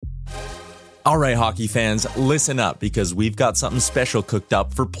All right, hockey fans, listen up because we've got something special cooked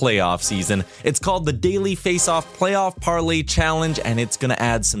up for playoff season. It's called the Daily Face-Off Playoff Parlay Challenge, and it's going to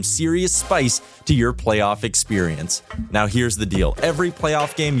add some serious spice to your playoff experience. Now, here's the deal. Every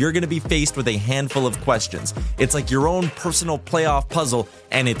playoff game, you're going to be faced with a handful of questions. It's like your own personal playoff puzzle,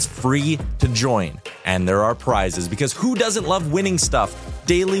 and it's free to join. And there are prizes, because who doesn't love winning stuff?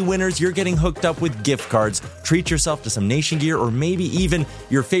 Daily winners, you're getting hooked up with gift cards. Treat yourself to some Nation gear or maybe even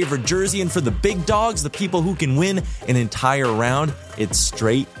your favorite jersey. And for the big dogs, the people who can win an entire round, it's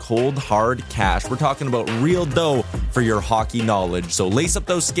straight, cold, hard cash. We're talking about real dough for your hockey knowledge. So lace up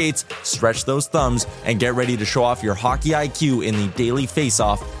those skates, stretch those thumbs, and get ready to show off your hockey IQ in the Daily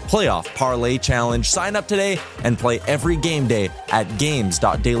Face-Off Playoff Parlay Challenge. Sign up today and play every game day at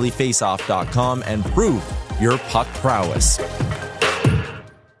games.dailyfaceoff.com and prove your puck prowess.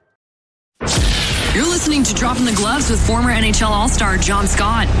 You're listening to Dropping the Gloves with former NHL All-Star John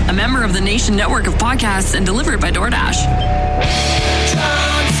Scott, a member of the Nation network of podcasts and delivered by DoorDash.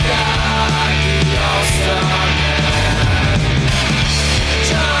 John Scott, the All-Star man.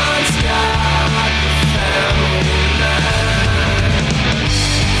 John Scott, the family man.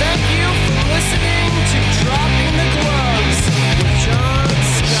 Thank you for listening to Dropping the Gloves with John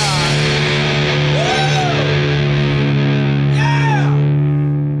Scott. Woo! Yeah!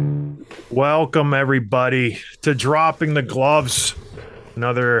 Welcome, everybody, to Dropping the Gloves.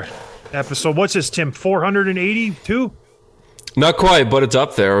 Another episode. What's this, Tim? 482? Not quite, but it's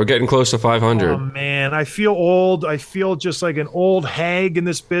up there. We're getting close to 500. Oh, man. I feel old. I feel just like an old hag in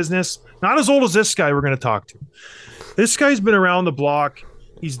this business. Not as old as this guy we're going to talk to. This guy's been around the block.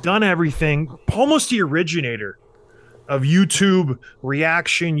 He's done everything. Almost the originator of YouTube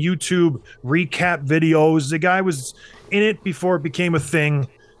reaction, YouTube recap videos. The guy was in it before it became a thing.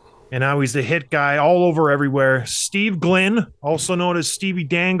 And now he's the hit guy all over everywhere. Steve Glynn, also known as Stevie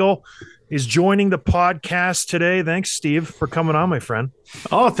Dangle, is joining the podcast today. Thanks, Steve, for coming on, my friend.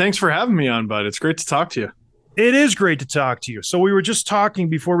 Oh, thanks for having me on, bud. It's great to talk to you. It is great to talk to you. So we were just talking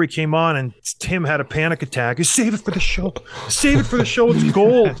before we came on, and Tim had a panic attack. Save it for the show. Save it for the show. It's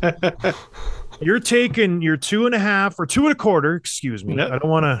gold. You're taking your 2.5 or 2.25, excuse me. Yep. I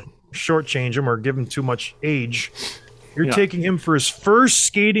don't want to shortchange him or give him too much age. You're Yeah. taking him for his first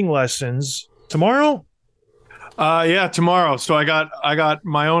skating lessons tomorrow? Yeah, tomorrow. So I got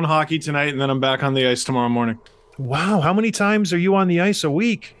my own hockey tonight, and then I'm back on the ice tomorrow morning. Wow. How many times are you on the ice a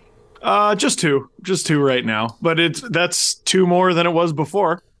week? Just two right now, but that's two more than it was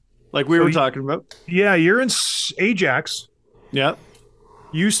before, like we were talking about. Yeah, you're in Ajax. Yeah,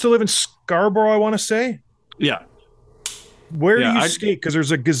 You used to live in Scarborough, I want to say. yeah, Where Yeah, do you I- skate? Because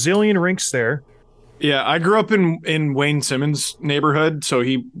there's a gazillion rinks there. yeah. I grew up in Wayne Simmons' neighborhood, so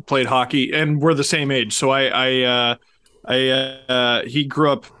he played hockey, and we're the same age. So he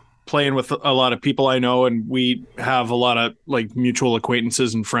grew up playing with a lot of people I know, and we have a lot of like mutual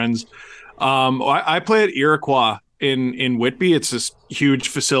acquaintances and friends. I play at Iroquois in Whitby. It's this huge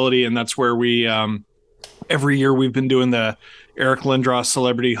facility, and that's where we every year we've been doing the Eric Lindros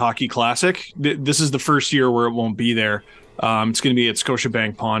Celebrity Hockey Classic. This is the first year where it won't be there. It's going to be at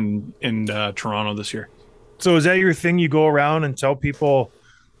Scotiabank Pond in Toronto this year. So is that your thing? You go around and tell people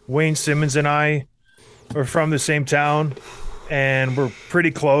Wayne Simmons and I are from the same town and we're pretty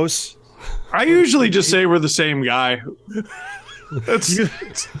close? I usually just say we're the same guy. That's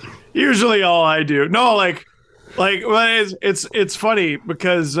usually all I do. No, like well, it's funny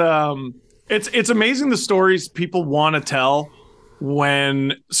because it's amazing the stories people want to tell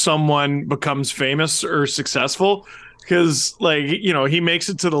when someone becomes famous or successful. Because, like, you know, he makes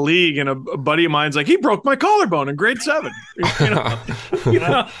it to the league, and a buddy of mine's like, he broke my collarbone in grade 7. You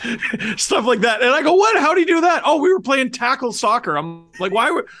know, stuff like that. And I go, what? How do you do that? Oh, we were playing tackle soccer. I'm like,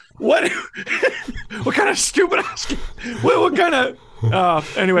 what? What kind of stupid ass? What kind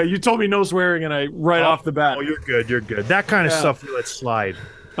of? Anyway, you told me no swearing, and I off the bat. Oh, you're good. You're good. That kind of stuff, we let slide.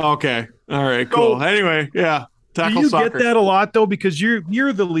 Okay. All right. Cool. So, anyway, yeah. Tackle do you soccer. get that a lot though? Because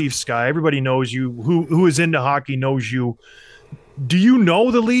you're the Leafs guy. Everybody knows you. Who is into hockey knows you. Do you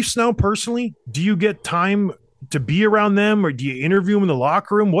know the Leafs now personally? Do you get time to be around them, or do you interview them in the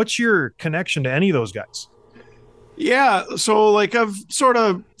locker room? What's your connection to any of those guys? Yeah, so like I've sort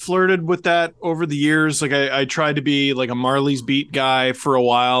of flirted with that over the years. Like I tried to be like a Marlies beat guy for a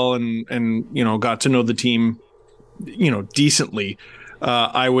while, and you know, got to know the team, you know, decently.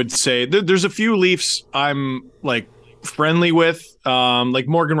 I would say there's a few Leafs I'm like friendly with. Like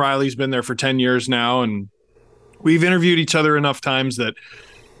Morgan Riley's been there for 10 years now, and we've interviewed each other enough times that,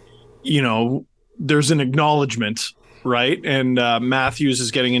 you know, there's an acknowledgement, right? And Matthews is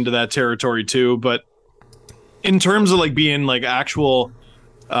getting into that territory too. But in terms of like being like actual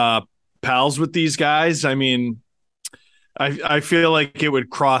pals with these guys, I mean, I feel like it would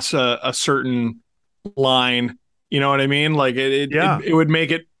cross a certain line. You know what I mean? Like it would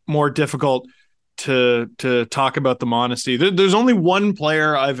make it more difficult to talk about the honesty. There's only one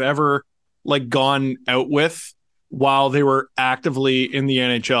player I've ever like gone out with while they were actively in the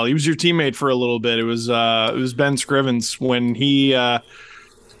NHL. He was your teammate for a little bit. It was Ben Scrivens when he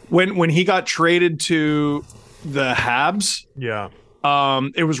when he got traded to the Habs. Yeah.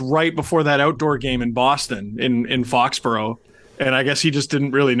 It was right before that outdoor game in Boston in Foxborough. And I guess he just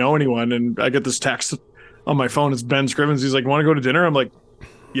didn't really know anyone. And I get this text on my phone. It's Ben Scrivens. He's like, "Want to go to dinner?" I'm like,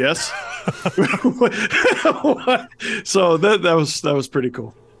 "Yes." So that was pretty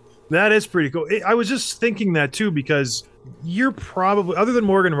cool. That is pretty cool. I was just thinking that too, because you're probably, other than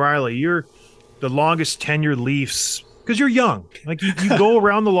Morgan Riley, you're the longest tenured Leafs because you're young. Like you go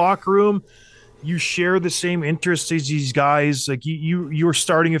around the locker room, you share the same interests as these guys. Like you're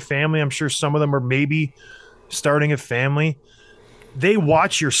starting a family. I'm sure some of them are maybe starting a family. They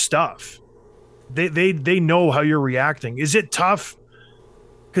watch your stuff. They know how you're reacting. Is it tough?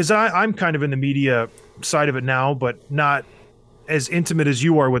 Because I'm kind of in the media side of it now, but not as intimate as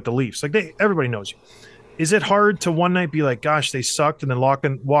you are with the Leafs. Like everybody knows you. Is it hard to one night be like, gosh, they sucked, and then walk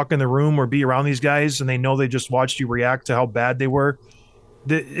in the room or be around these guys and they know they just watched you react to how bad they were?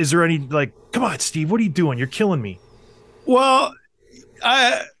 Is there any like, come on, Steve, what are you doing? You're killing me. Well,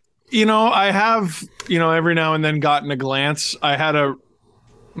 I have, every now and then gotten a glance. I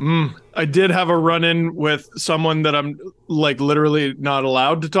did have a run-in with someone that I'm like literally not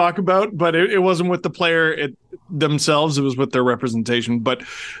allowed to talk about, but it wasn't with the player themselves. It was with their representation. But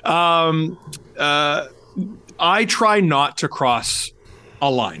I try not to cross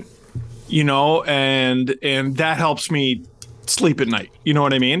a line, and that helps me sleep at night. You know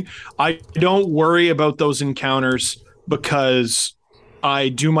what I mean? I don't worry about those encounters because I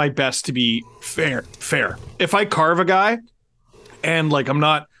do my best to be fair. If I carve a guy, and like I'm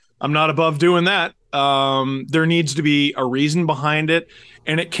not above doing that, there needs to be a reason behind it,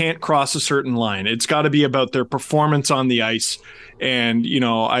 and it can't cross a certain line. It's got to be about their performance on the ice. And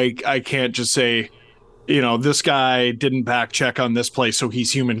I can't just say, this guy didn't back check on this play, so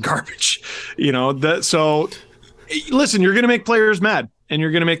he's human garbage. So listen, you're going to make players mad, and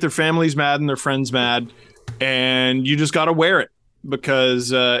you're going to make their families mad and their friends mad, and you just got to wear it.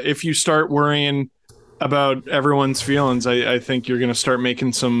 Because if you start worrying about everyone's feelings, I think you're going to start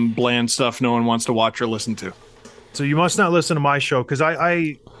making some bland stuff no one wants to watch or listen to. So you must not listen to my show, because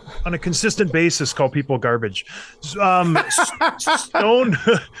I on a consistent basis call people garbage.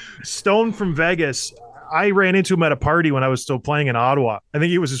 Stone from Vegas, I ran into him at a party when I was still playing in Ottawa. I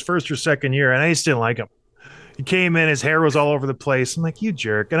think it was his first or second year, and I just didn't like him. He came in, his hair was all over the place. I'm like, you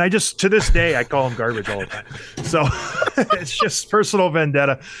jerk. And to this day, I call him garbage all the time. So it's just personal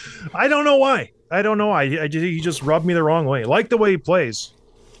vendetta. I don't know why. He just rubbed me the wrong way. I like the way he plays,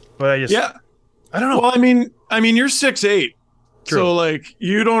 but I don't know. Well, I mean, you're 6'8". True. So like,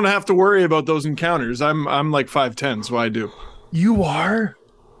 you don't have to worry about those encounters. I'm like 5'10", so I do. You are?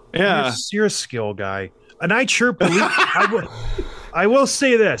 Yeah. You're a skill guy. And I chirp the Leafs. I will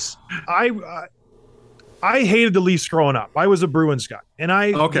say this. I hated the Leafs growing up. I was a Bruins guy, and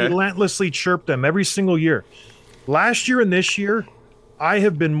I relentlessly chirped them every single year. Last year and this year, I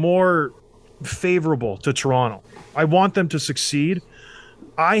have been more favorable to Toronto. I want them to succeed.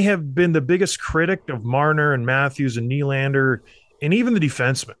 I have been the biggest critic of Marner and Matthews and Nylander and even the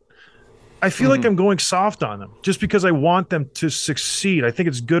defensemen. I feel like I'm going soft on them just because I want them to succeed. I think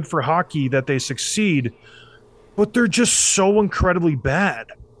it's good for hockey that they succeed, but they're just so incredibly bad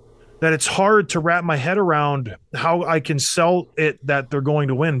that it's hard to wrap my head around how I can sell it that they're going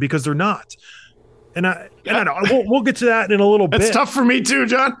to win, because they're not. And I know we'll get to that in a little bit. It's tough for me too,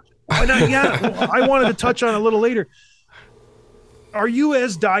 John. I wanted to touch on it a little later. Are you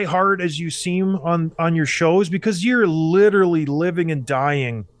as diehard as you seem on your shows? Because you're literally living and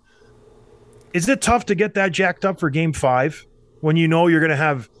dying. Is it tough to get that jacked up for Game 5 when you know you're going to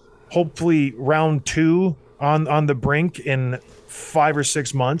have hopefully round 2 on the brink in 5 or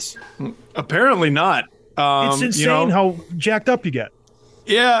 6 months? Apparently not. It's insane how jacked up you get.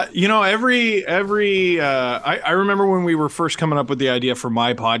 Yeah, I remember when we were first coming up with the idea for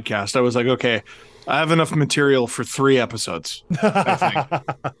my podcast, I was like, okay, I have enough material for 3 episodes, I think.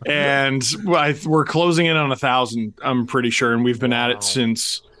 And we're closing in on 1,000, I'm pretty sure. And we've been at it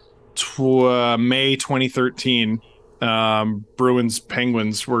since May 2013. Bruins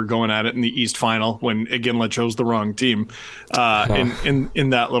Penguins were going at it in the East Final when Iginla chose the wrong team in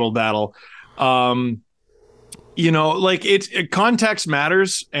that little battle. Context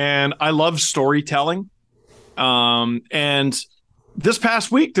matters, and I love storytelling. And this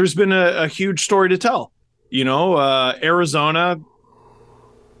past week, there's been a huge story to tell. Arizona,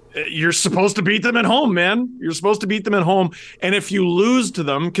 you're supposed to beat them at home, man. You're supposed to beat them at home. And if you lose to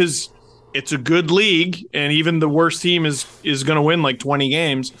them, because it's a good league, and even the worst team is going to win like 20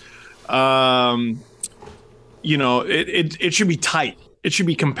 games, it should be tight. It should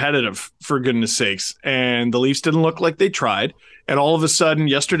be competitive, for goodness sakes. And the Leafs didn't look like they tried. And all of a sudden,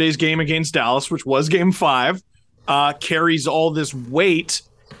 yesterday's game against Dallas, which was game 5, carries all this weight.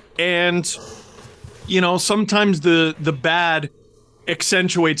 And, sometimes the bad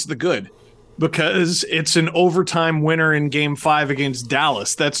accentuates the good, because it's an overtime winner in game 5 against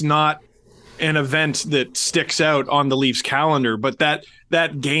Dallas. That's not an event that sticks out on the Leafs calendar, but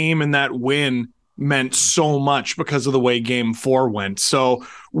that game and that win meant so much because of the way game 4 went. So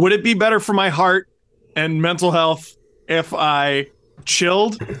would it be better for my heart and mental health if I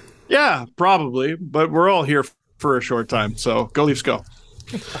chilled? Yeah, probably, but we're all here for a short time. So go Leafs, go.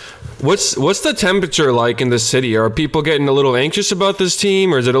 What's the temperature like in the city? Are people getting a little anxious about this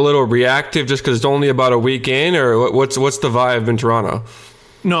team, or is it a little reactive just because it's only about a week in, or what's the vibe in Toronto?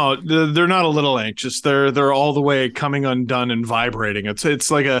 No, they're not a little anxious. They're all the way coming undone and vibrating.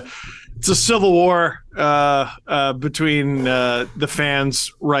 It's like a civil war between the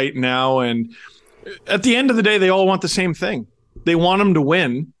fans right now, and at the end of the day, they all want the same thing. They want them to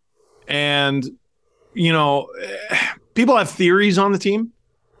win, and people have theories on the team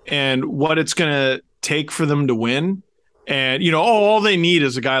and what it's going to take for them to win. And, all they need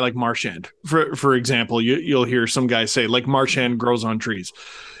is a guy like Marchand. For example, you'll hear some guys say, like, Marchand grows on trees.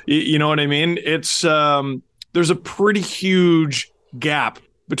 You know what I mean? It's there's a pretty huge gap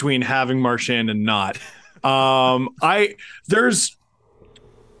between having Marchand and not.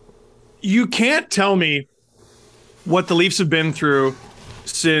 You can't tell me what the Leafs have been through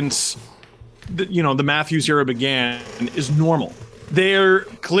since the Matthews era began is normal. They're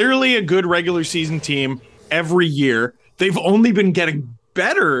clearly a good regular season team every year. They've only been getting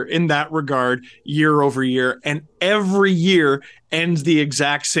better in that regard year over year, and every year ends the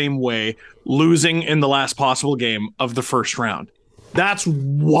exact same way, losing in the last possible game of the first round. That's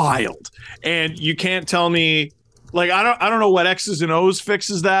wild. And you can't tell me, like, I don't know what X's and O's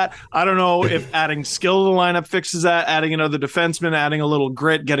fixes that. I don't know if adding skill to the lineup fixes that, adding another defenseman, adding a little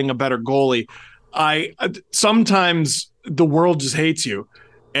grit, getting a better goalie. Sometimes the world just hates you.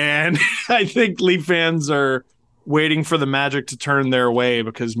 And I think Leaf fans are waiting for the magic to turn their way,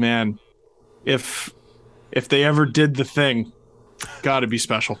 because, man, if they ever did the thing, gotta be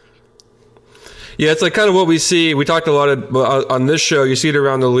special. Yeah, it's like kind of what we see. We talked a lot on this show. You see it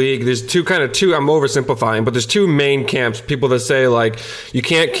around the league. There's two, I'm oversimplifying, but there's two main camps. People that say, like, you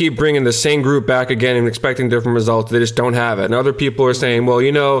can't keep bringing the same group back again and expecting different results. They just don't have it. And other people are saying, well,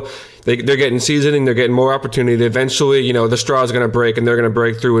 they're getting seasoning. They're getting more opportunity. Eventually, the straw is going to break, and they're going to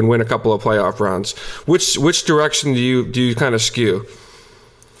break through and win a couple of playoff rounds. Which direction do you kind of skew?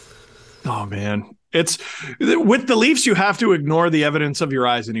 Oh, man. It's with the Leafs, you have to ignore the evidence of your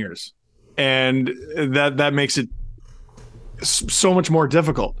eyes and ears. And that makes it so much more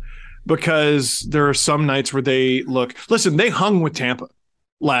difficult, because there are some nights where they hung with Tampa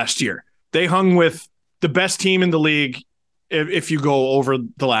last year. They hung with the best team in the league. If you go over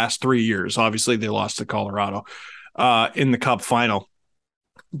the last 3 years, obviously they lost to Colorado in the Cup final.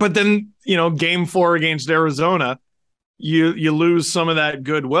 But then, game 4 against Arizona, you lose some of that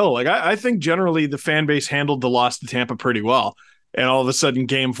goodwill. Like, I think generally the fan base handled the loss to Tampa pretty well. And all of a sudden,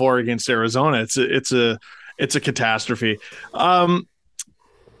 game 4 against Arizona, it's a catastrophe.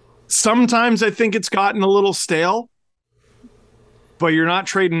 Sometimes I think it's gotten a little stale, but you're not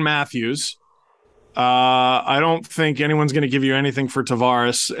trading Matthews. I don't think anyone's going to give you anything for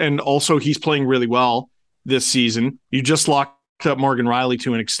Tavares. And also, he's playing really well this season. You just locked up Morgan Rielly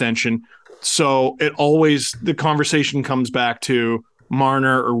to an extension. So the conversation comes back to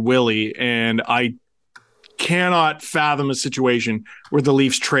Marner or Willie. And I cannot fathom a situation where the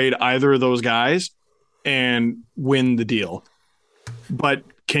Leafs trade either of those guys and win the deal. But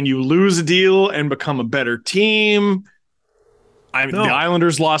can you lose a deal and become a better team? The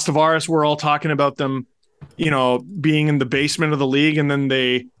Islanders lost Tavares. We're all talking about them, being in the basement of the league, and then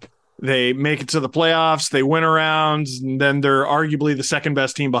they make it to the playoffs. They win a round, and then they're arguably the second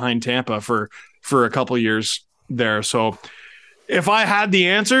best team behind Tampa for a couple of years there. So if I had the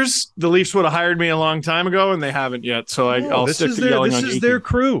answers, the Leafs would have hired me a long time ago, and they haven't yet. So I'll stick to yelling on. This is their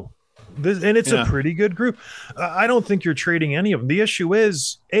crew, and it's a pretty good group. I don't think you're trading any of them. The issue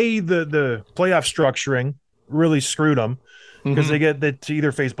is the playoff structuring really screwed them, because they get to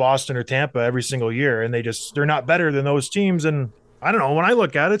either face Boston or Tampa every single year, and they're not better than those teams. And I don't know, when I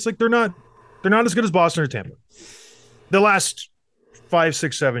look at it, it's like they're not as good as Boston or Tampa. The last 5,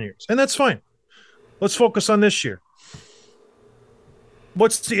 6, 7 years. And that's fine. Let's focus on this year.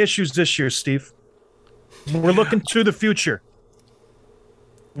 What's the issues this year, Steve? We're looking to the future.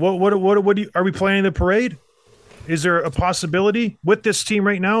 What do you, are we planning the parade? Is there a possibility with this team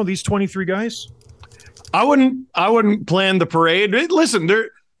right now, these 23 guys? I wouldn't plan the parade. Listen,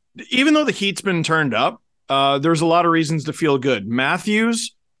 even though the heat's been turned up, there's a lot of reasons to feel good.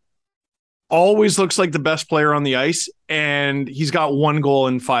 Matthews always looks like the best player on the ice, and he's got 1 goal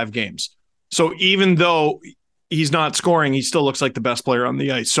in 5 games. So even though he's not scoring, he still looks like the best player on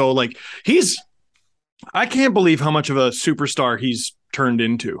the ice. So like I can't believe how much of a superstar he's turned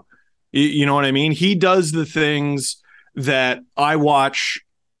into. You know what I mean? He does the things that I watch,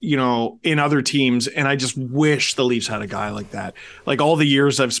 in other teams, and I just wish the Leafs had a guy like that. Like all the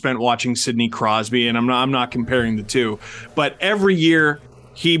years I've spent watching Sidney Crosby, and I'm not comparing the two, but every year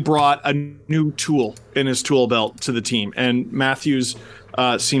he brought a new tool in his tool belt to the team, and Matthews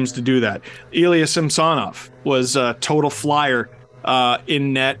seems to do that. Ilya Samsonov was a total flyer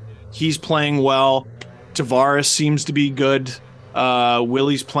in net. He's playing well. Tavares seems to be good.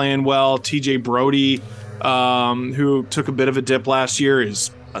 Willie's playing well. TJ Brody, who took a bit of a dip last year, is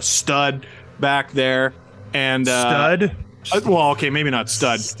a stud back there. And stud? Well, okay, maybe not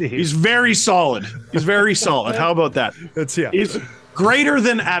stud. Steve. He's very solid. He's very solid. How about that? He's greater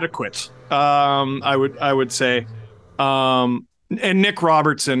than adequate. I would say. And Nick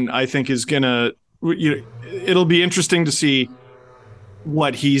Robertson, I think, is gonna. It'll be interesting to see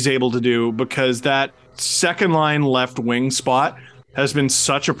what he's able to do, because that second line left wing spot has been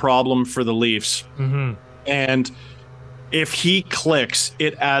such a problem for the Leafs. Mm-hmm. And if he clicks,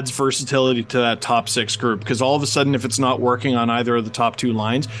 it adds versatility to that top 6 group, because all of a sudden, if it's not working on either of the top 2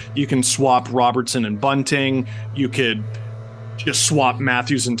 lines, you can swap Robertson and Bunting. You could just swap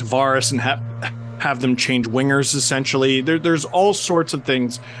Matthews and Tavares and have them change wingers, essentially. There's all sorts of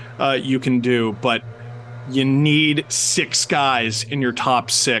things you can do, but you need 6 guys in your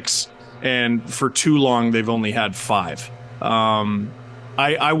top 6, and for too long they've only had 5.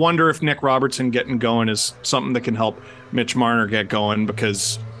 I wonder if Nick Robertson getting going is something that can help Mitch Marner get going,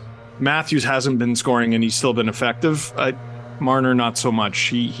 because Matthews hasn't been scoring and he's still been effective. Marner not so much.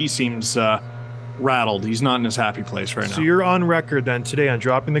 He seems rattled. He's not in his happy place right now. So you're on record then today on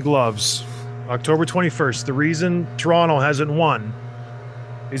Dropping the Gloves, October 21st. The reason Toronto hasn't won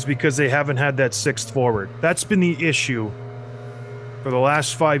is because they haven't had that 6th forward. That's been the issue for the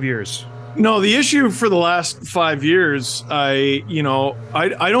last 5 years. No, the issue for the last 5 years, I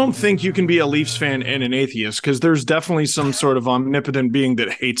don't think you can be a Leafs fan and an atheist, because there's definitely some sort of omnipotent being that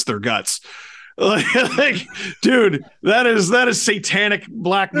hates their guts. Like, dude, that is satanic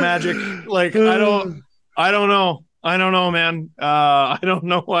black magic. Like, I don't know, man. I don't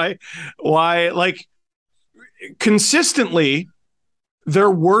know why. Like, consistently,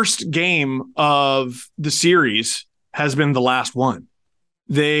 their worst game of the series has been the last one.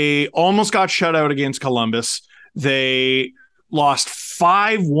 They almost got shut out against Columbus. They lost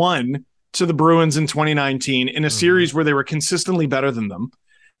 5-1 to the Bruins in 2019 in a series where they were consistently better than them.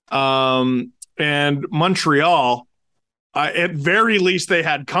 And Montreal, at very least, they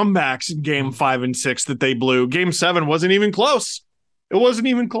had comebacks in game 5 and 6 that they blew. Game 7 wasn't even close. It wasn't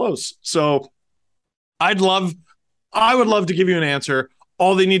even close. So I would love to give you an answer.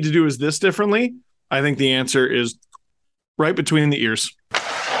 All they need to do is this differently. I think the answer is right between the ears.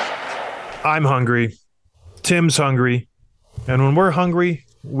 I'm hungry. Tim's hungry. And when we're hungry,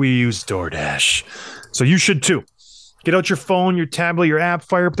 we use DoorDash. So you should too. Get out your phone, your tablet, your app,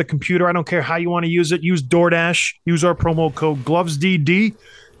 fire up the computer. I don't care how you want to use it. Use DoorDash. Use our promo code GlovesDD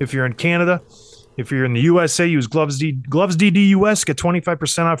if you're in Canada. If you're in the USA, use GlovesDDUS. Get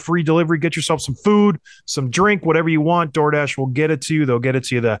 25% off free delivery. Get yourself some food, some drink, whatever you want. DoorDash will get it to you. They'll get it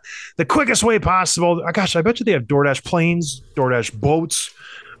to you the quickest way possible. Gosh, I bet you they have DoorDash planes, DoorDash boats.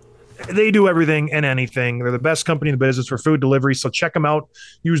 They do everything and anything. They're the best company in the business for food delivery. So check them out.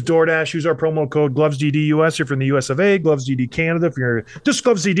 Use DoorDash. Use our promo code GlovesDDUS if you're in the US of A. GlovesDD Canada if you're just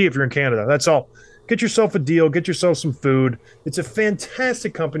GlovesDD if you're in Canada. That's all. Get yourself a deal. Get yourself some food. It's a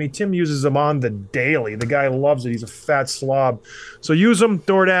fantastic company. Tim uses them on the daily. The guy loves it. He's a fat slob. So use them.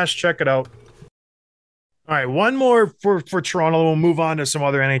 DoorDash. Check it out. All right, one more for Toronto. We'll move on to some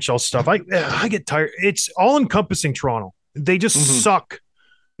other NHL stuff. I get tired. It's all-encompassing Toronto. They just suck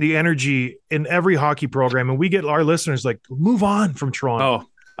the energy in every hockey program, and we get our listeners like, move on from Toronto. Oh,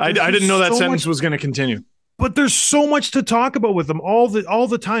 I didn't know that sentence was going to continue. But there's so much to talk about with them all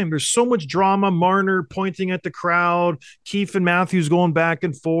the time. There's so much drama. Marner pointing at the crowd. Keefe and Matthews going back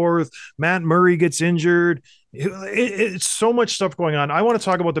and forth. Matt Murray gets injured. It's so much stuff going on. I want to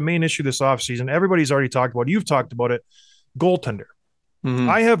talk about the main issue this offseason. Everybody's already talked about it. You've talked about it. Goaltender.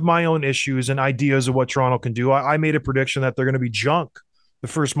 I have my own issues and ideas of what Toronto can do. I made a prediction that they're going to be junk the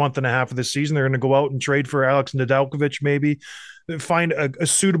first month and a half of the season. They're going to go out and trade for Alex Nedeljkovic, maybe find a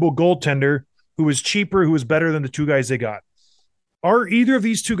suitable goaltender who is cheaper, who is better than the two guys they got. Are either of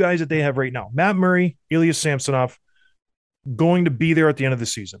these two guys that they have right now, Matt Murray, Ilya Samsonov, going to be there at the end of the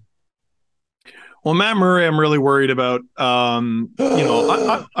season? Well, Matt Murray, I'm really worried about. I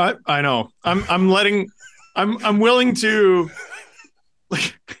know. I'm willing to.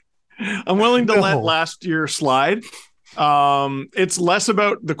 I'm willing to let last year slide. It's less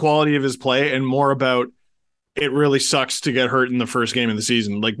about the quality of his play and more about it really sucks to get hurt in the first game of the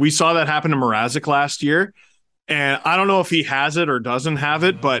season. Like we saw that happen to Mrazek last year, and I don't know if he has it or doesn't have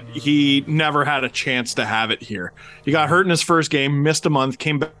it, but he never had a chance to have it here. He got hurt in his first game, missed a month,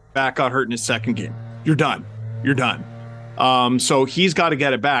 came back, got hurt in his second game. You're done. So he's got to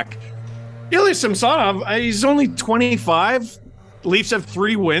get it back. Ilya Samsonov, he's only 25. Leafs have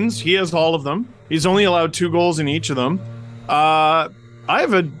 3 wins. He has all of them. He's only allowed 2 goals in each of them. I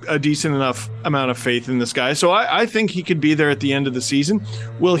have a decent enough amount of faith in this guy. So I think he could be there at the end of the season.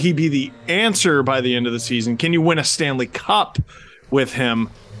 Will he be the answer by the end of the season? Can you win a Stanley Cup with him?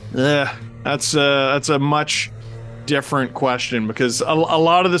 That's a much different question, because a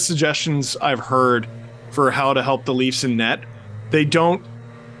lot of the suggestions I've heard for how to help the Leafs in net, they don't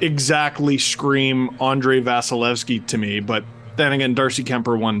exactly scream Andrei Vasilevsky to me, but then again, Darcy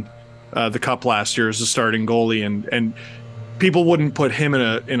Kemper won the Cup last year as a starting goalie, and people wouldn't put him in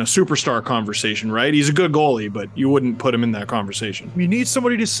a superstar conversation, right? He's a good goalie, but you wouldn't put him in that conversation. You need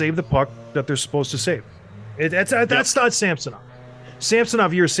somebody to save the puck that they're supposed to save. That's not Samsonov.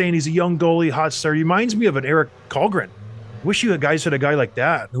 Samsonov, you're saying he's a young goalie, hot start. He reminds me of an Eric Kallgren. Wish you guys had a guy like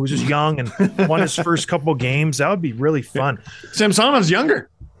that who was just young and won his first couple games. That would be really fun. Samsonov's younger.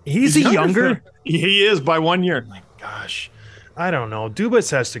 He's younger? He is by 1 year. Oh my gosh. I don't know.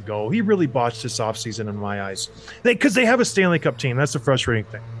 Dubas has to go. He really botched this offseason in my eyes. Because they have a Stanley Cup team. That's the frustrating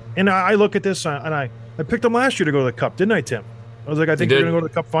thing. And I look at this, and I picked them last year to go to the Cup, didn't I, Tim? I was like, I think they're going to go to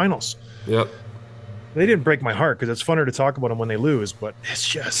the Cup finals. Yep. They didn't break my heart because it's funner to talk about them when they lose, but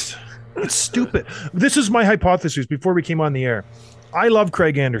it's stupid. This is my hypothesis before we came on the air. I love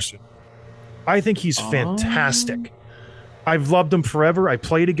Craig Anderson. I think he's fantastic. I've loved him forever. I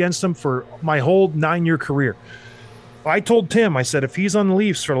played against him for my whole 9-year career. I told Tim, I said, if he's on the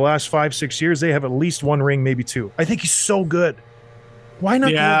Leafs for the last 5-6 years, they have at least 1 ring, maybe 2. I think he's so good. Why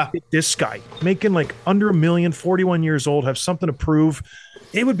not get this guy? Making like under $1 million, 41 years old, have something to prove.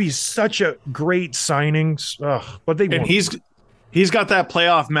 It would be such a great signing. But they won't. And he's got that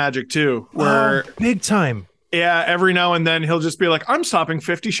playoff magic too, where big time. Yeah, every now and then he'll just be like, I'm stopping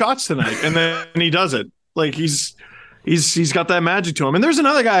 50 shots tonight. And then he does it. Like he's got that magic to him. And there's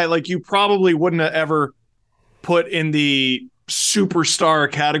another guy like you probably wouldn't have ever put in the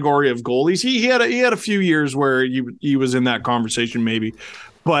superstar category of goalies. He had a few years where he was in that conversation maybe,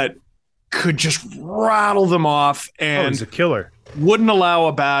 but could just rattle them off and he's a killer. Wouldn't allow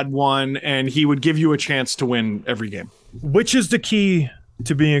a bad one, and he would give you a chance to win every game. Which is the key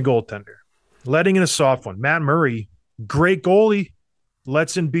to being a goaltender? Letting in a soft one. Matt Murray, great goalie,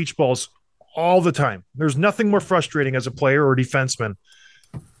 lets in beach balls all the time. There's nothing more frustrating as a player or defenseman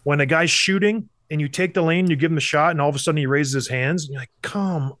when a guy's shooting and you take the lane, you give him the shot, and all of a sudden he raises his hands, and you're like,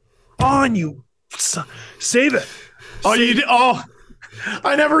 come on, you save it.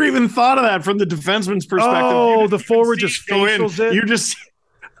 I never even thought of that from the defenseman's perspective. Oh, the forward just facials it. You just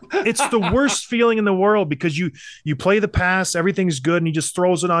it's the worst feeling in the world because you play the pass, everything's good, and he just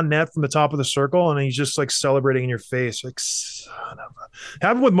throws it on net from the top of the circle, and he's just like celebrating in your face. Like, son of a...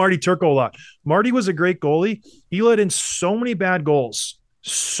 Happened with Marty Turco a lot. Marty was a great goalie. He let in so many bad goals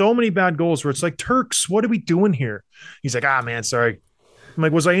where it's like, Turks, what are we doing here? He's like, man, sorry. I'm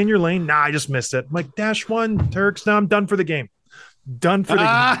like, was I in your lane? Nah, I just missed it. I'm like, -1, Turks. Now I'm done for the game. Done for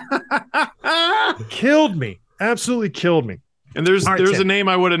the game. Killed me. Absolutely killed me. And there's a name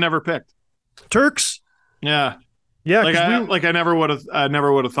I would have never picked. Turks. Yeah. Yeah. I never would have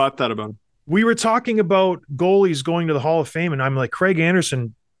thought that about him. We were talking about goalies going to the Hall of Fame, and I'm like, Craig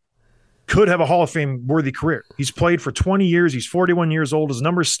Anderson could have a Hall of Fame worthy career. He's played for 20 years. He's 41 years old. His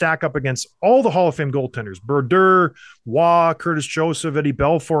numbers stack up against all the Hall of Fame goaltenders. Brodeur, Waugh, Curtis Joseph, Eddie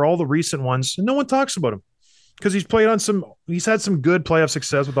Belfour, all the recent ones. And no one talks about him because he's had some good playoff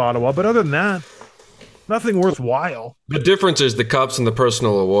success with Ottawa. But other than that, nothing worthwhile. The difference is the cups and the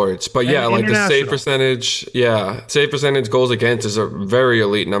personal awards. But yeah, like the save percentage. Yeah, save percentage, goals against is a very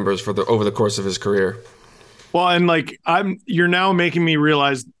elite numbers for over the course of his career. Well, and like you're now making me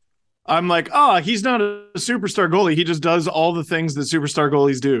realize I'm like, he's not a superstar goalie. He just does all the things that superstar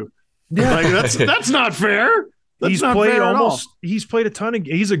goalies do. Yeah. Like that's not fair. That's he's not played fair at all. he's played a ton of,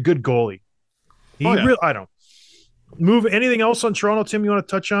 he's a good goalie. Oh, yeah. I don't move anything else on Toronto, Tim, you want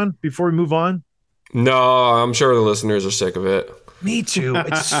to touch on before we move on? No, I'm sure the listeners are sick of it. Me too.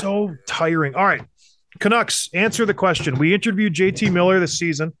 It's so tiring. All right. Canucks, answer the question. We interviewed JT Miller this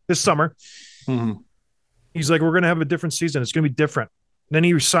summer. Mhm. He's like, we're going to have a different season. It's going to be different. Then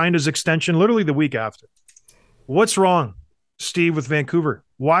he signed his extension literally the week after. What's wrong, Steve, with Vancouver?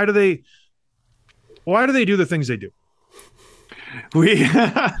 Why do they do the things they do? We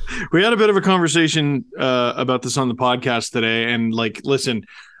had a bit of a conversation about this on the podcast today, and like, listen,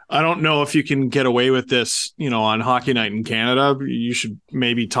 I don't know if you can get away with this, on Hockey Night in Canada. You should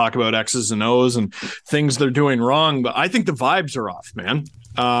maybe talk about X's and O's and things they're doing wrong, but I think the vibes are off, man.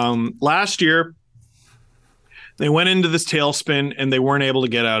 Last year, they went into this tailspin and they weren't able to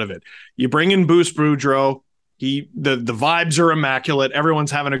get out of it. You bring in Bruce Boudreau. The vibes are immaculate.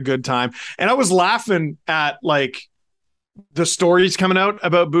 Everyone's having a good time. And I was laughing at like the stories coming out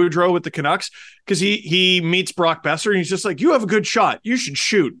about Boudreau with the Canucks because he meets Brock Besser and he's just like, you have a good shot. You should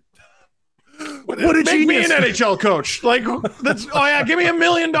shoot. What a Make me an NHL coach. Like, that's, oh yeah, give me $1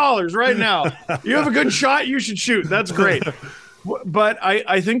 million right now. You have a good shot. You should shoot. That's great. But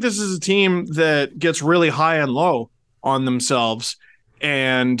I think this is a team that gets really high and low on themselves.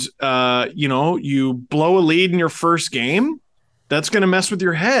 And, you blow a lead in your first game, that's going to mess with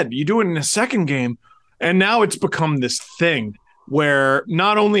your head. You do it in a second game. And now it's become this thing where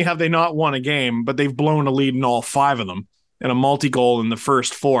not only have they not won a game, but they've blown a lead in all 5 of them and a multi-goal in the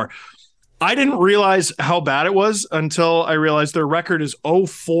first 4. I didn't realize how bad it was until I realized their record is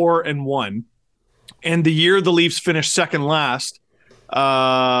 0-4-1. And the year the Leafs finished second last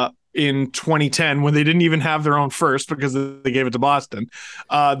in 2010, when they didn't even have their own first because they gave it to Boston,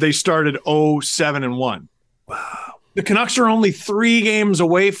 they started 0-7-1. Wow. The Canucks are only 3 games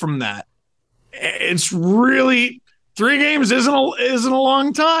away from that. It's really 3 games isn't a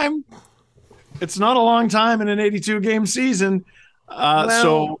long time. It's not a long time in an 82 game season.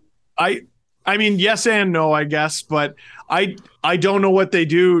 So I mean, yes and no, I guess, but I don't know what they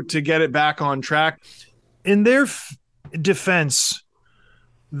do to get it back on track. In their defense,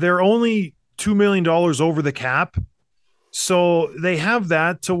 they're only $2 million over the cap. So they have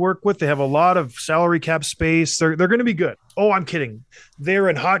that to work with. They have a lot of salary cap space. They're going to be good. Oh, I'm kidding. They're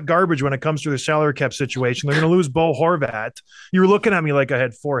in hot garbage when it comes to their salary cap situation. They're going to lose Bo Horvat. You were looking at me like I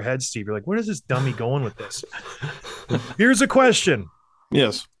had 4 heads, Steve. You're like, where is this dummy going with this? Here's a question.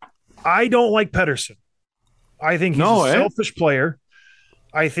 Yes. I don't like Pettersson. I think he's a selfish player.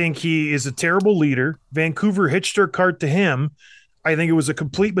 I think he is a terrible leader. Vancouver hitched their cart to him. I think it was a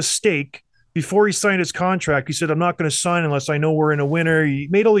complete mistake. Before he signed his contract, he said, I'm not going to sign unless I know we're in a winner. He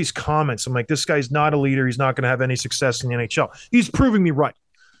made all these comments. I'm like, this guy's not a leader. He's not going to have any success in the NHL. He's proving me right.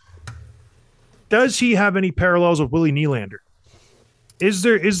 Does he have any parallels with Willie Nylander? Is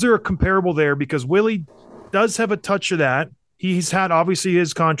there a comparable there? Because Willie does have a touch of that. He's had, obviously,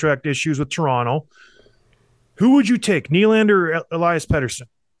 his contract issues with Toronto. Who would you take, Nylander or Elias Pettersson?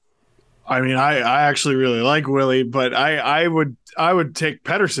 I mean, I actually really like Willie, but I would take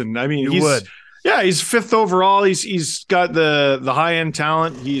Pettersson. I mean, he's 5th overall. He's got the high end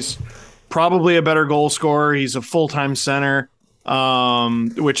talent. He's probably a better goal scorer. He's a full-time center,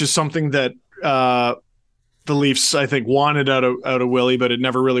 which is something that the Leafs, I think, wanted out of Willie, but it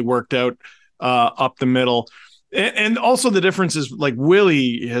never really worked out up the middle. And also the difference is, like,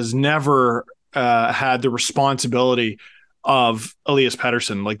 Willie has never had the responsibility of Elias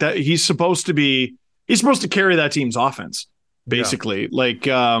Pettersson. Like that, he's supposed to carry that team's offense, basically. Yeah. Like,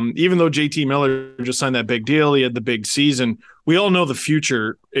 even though JT Miller just signed that big deal, he had the big season, we all know the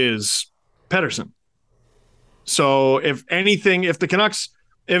future is Pettersson. So if anything is going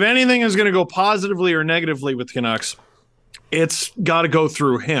to go positively or negatively with the Canucks, it's got to go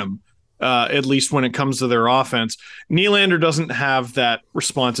through him. At least when it comes to their offense. Nylander doesn't have that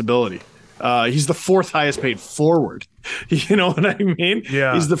responsibility. He's the 4th highest paid forward. You know what I mean?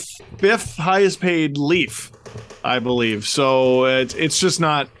 Yeah. He's the 5th highest paid Leaf, I believe. So it's just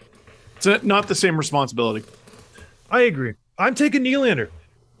not the same responsibility. I agree. I'm taking Nylander.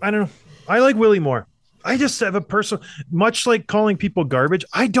 I don't know. I like Willie more. I just have a personal, much like calling people garbage,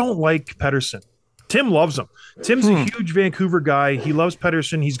 I don't like Pettersson. Tim loves him. Tim's a huge Vancouver guy. He loves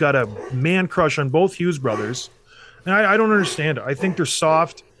Pettersson. He's got a man crush on both Hughes brothers. And I don't understand it. I think they're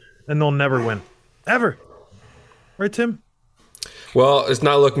soft and they'll never win. Ever. Right, Tim? Well, it's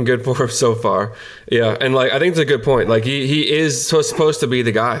not looking good for him so far. Yeah, and like I think it's a good point. Like he is supposed to be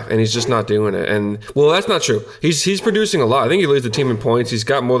the guy, and he's just not doing it. And well, that's not true. He's producing a lot. I think he leads the team in points. He's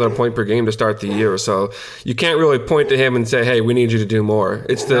got more than a point per game to start the year. So you can't really point to him and say, "Hey, we need you to do more."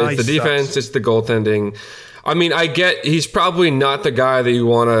 It's the defense. It's the goaltending. I mean, I get he's probably not the guy that you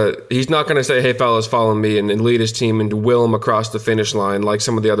want to. He's not going to say, "Hey, fellas, follow me," and lead his team and will him across the finish line like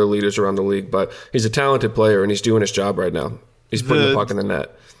some of the other leaders around the league. But he's a talented player, and he's doing his job right now. He's putting the puck in the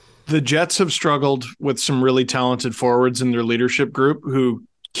net. The Jets have struggled with some really talented forwards in their leadership group who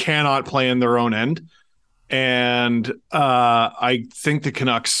cannot play in their own end. And I think the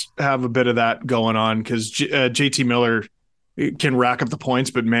Canucks have a bit of that going on because JT Miller can rack up the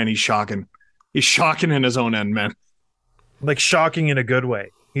points, but man, he's shocking. He's shocking in his own end, man. Like shocking in a good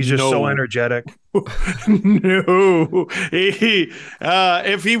way. He's just so energetic. No,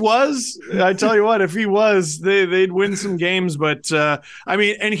 if he was, I tell you what, if he was, they'd win some games. But I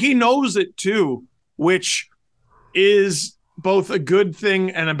mean, and he knows it too, which is both a good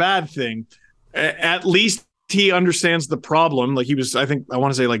thing and a bad thing. At least he understands the problem. Like he was, I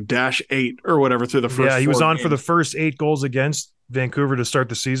want to say like -8 or whatever through the first. Yeah, he was on games. for the first 8 goals against Vancouver to start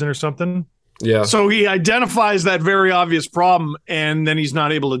the season or something. Yeah. So he identifies that very obvious problem, and then he's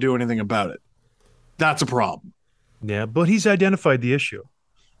not able to do anything about it. That's a problem. Yeah, but he's identified the issue.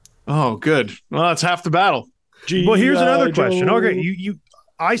 Oh, good. Well, that's half the battle. Well, here's another question. Okay,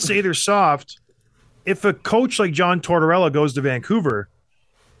 I say they're soft. If a coach like John Tortorella goes to Vancouver,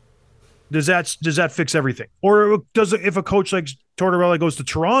 does that fix everything? Or if a coach like Tortorella goes to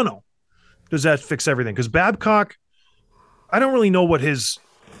Toronto, does that fix everything? Because Babcock, I don't really know what his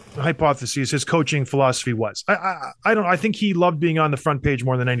hypothesis, his coaching philosophy was. I think he loved being on the front page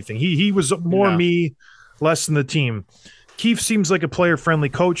more than anything. He was more me, less than the team. Keefe seems like a player-friendly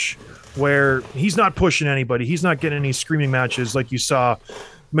coach where he's not pushing anybody. He's not getting any screaming matches like you saw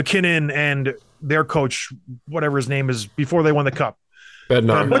McKinnon and their coach, whatever his name is, before they won the cup.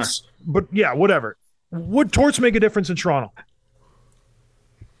 Bednar. But yeah, whatever. Would Torts make a difference in Toronto?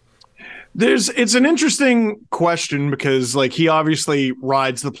 It's an interesting question because like he obviously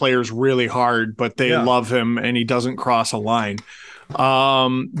rides the players really hard, but they love him and he doesn't cross a line.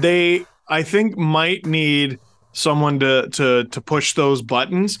 They, I think, might need someone to push those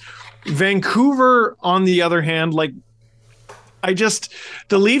buttons. Vancouver, on the other hand, like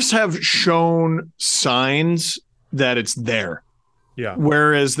the Leafs have shown signs that it's there. Yeah.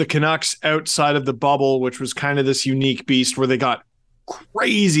 Whereas the Canucks outside of the bubble, which was kind of this unique beast where they got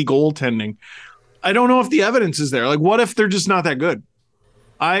crazy goaltending, I don't know if the evidence is there. Like, what if they're just not that good?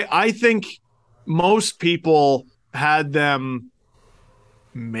 I think most people had them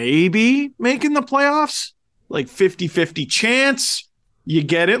maybe making the playoffs, like 50-50 chance. You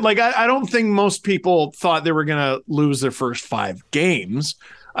get it? Like, I don't think most people thought they were going to lose their first 5 games.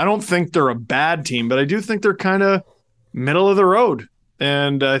 I don't think they're a bad team, but I do think they're kind of middle of the road.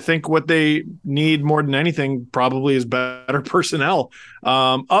 And I think what they need more than anything probably is better personnel.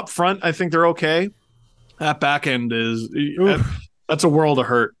 Up front, I think they're okay. That back end that's a world of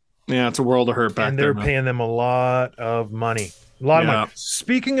hurt. Yeah, it's a world of hurt back and they're there, paying them a lot of money. A lot of money.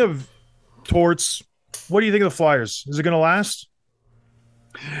 Speaking of Torts, what do you think of the Flyers? Is it going to last?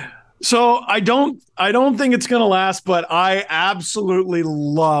 So I don't think it's going to last, but I absolutely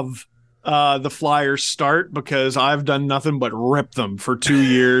love the Flyers start because I've done nothing but rip them for 2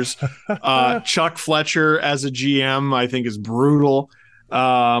 years. Chuck Fletcher as a GM, I think, is brutal.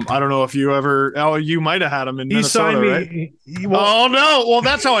 I don't know if you ever. Oh, you might have had him in Minnesota, signed me. right? Oh no! Well,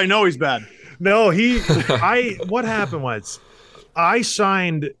 that's how I know he's bad. No, what happened was I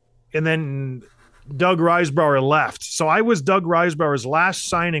signed, and then Doug Risebauer left. So I was Doug Risebauer's last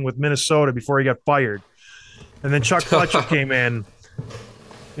signing with Minnesota before he got fired, and then Chuck Fletcher came in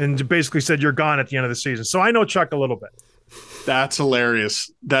and basically said, "You're gone at the end of the season." So I know Chuck a little bit. That's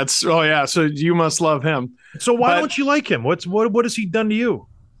hilarious. So you must love him. So why don't you like him? What has he done to you?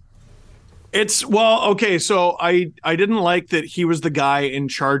 Okay. So I didn't like that he was the guy in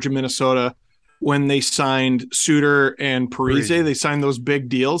charge of Minnesota when they signed Suter and Parise. They signed those big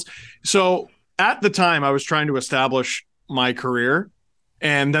deals. So at the time, I was trying to establish my career,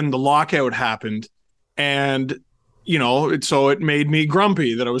 and then the lockout happened, and so it made me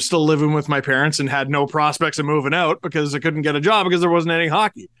grumpy that I was still living with my parents and had no prospects of moving out because I couldn't get a job because there wasn't any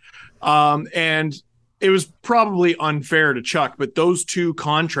hockey. And it was probably unfair to Chuck, but those 2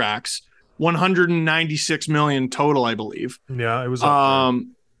 contracts, $196 million total, I believe. Yeah, it was.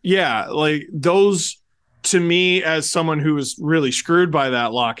 Yeah, like those, to me, as someone who was really screwed by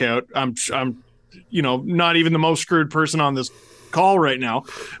that lockout, I'm not even the most screwed person on this call right now,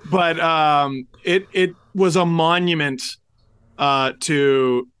 but it was a monument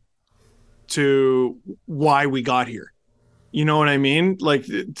to why we got here. You know what I mean? Like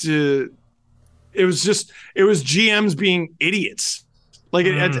it was GMs being idiots. Like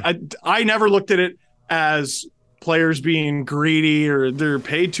I never looked at it as players being greedy or they're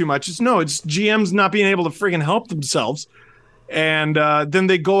paid too much. It's GMs not being able to freaking help themselves. And then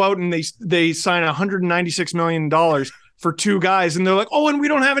they go out and they sign $196 million for 2 guys, and they're like, oh, and we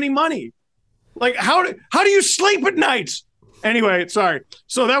don't have any money. Like, how do you sleep at night? Anyway, sorry.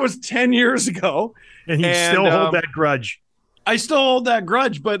 So that was 10 years ago. And you still hold that grudge. I still hold that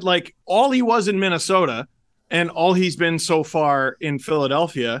grudge, but like all he was in Minnesota and all he's been so far in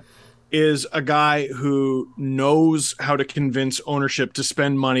Philadelphia is a guy who knows how to convince ownership to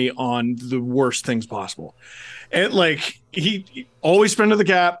spend money on the worst things possible. And like he always spend to the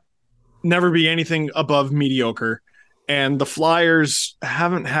cap, never be anything above mediocre. And the Flyers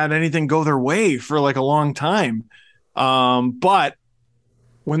haven't had anything go their way for like a long time. But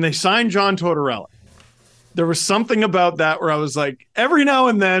when they signed John Tortorella, there was something about that where I was like, every now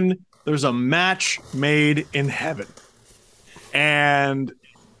and then there's a match made in heaven. And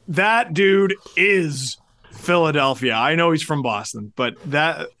that dude is Philadelphia. I know he's from Boston, but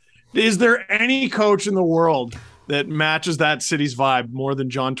is there any coach in the world that matches that city's vibe more than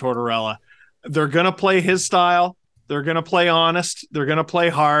John Tortorella? They're going to play his style. They're going to play honest. They're going to play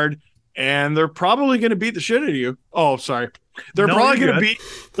hard. And they're probably going to beat the shit out of you. Oh, sorry. They're probably going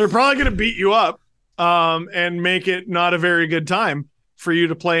to beat you up. And make it not a very good time for you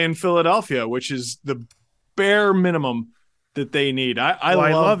to play in Philadelphia, which is the bare minimum that they need. I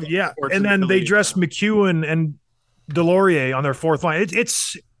love yeah. And then they dressed McEwen and Delorier on their fourth line.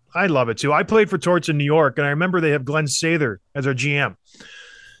 It's I love it too. I played for Torts in New York, and I remember they have Glenn Sather as our GM.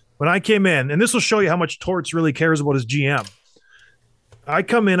 When I came in, and this will show you how much Torts really cares about his GM. I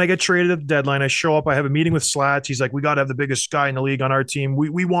come in, I get traded at the deadline. I show up, I have a meeting with Slats. He's like, we got to have the biggest guy in the league on our team.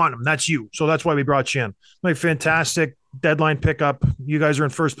 We want him. That's you. So that's why we brought you in. I'm like, fantastic deadline pickup. You guys are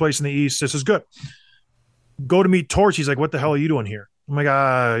in first place in the East. This is good. Go to meet Torch. He's like, what the hell are you doing here? I'm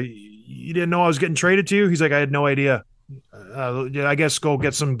like, you didn't know I was getting traded to you? He's like, I had no idea. I guess go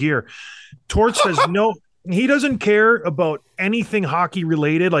get some gear. Torch says he doesn't care about anything hockey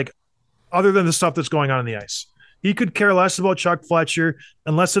related, like other than the stuff that's going on the ice. He could care less about Chuck Fletcher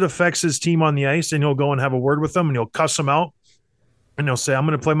unless it affects his team on the ice, and he'll go and have a word with them, and he'll cuss them out, and he'll say, I'm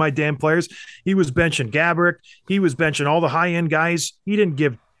going to play my damn players. He was benching Gaborik. He was benching all the high-end guys. He didn't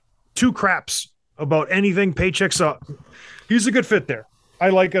give 2 craps about anything. Paychecks up. He's a good fit there. I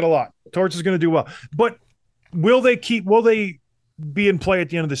like it a lot. Torch is going to do well. But will they be in play at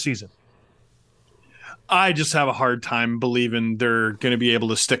the end of the season? I just have a hard time believing they're going to be able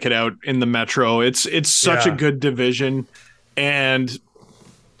to stick it out in the Metro. It's such a good division, and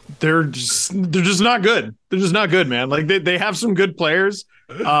they're just not good. They're just not good, man. Like they have some good players,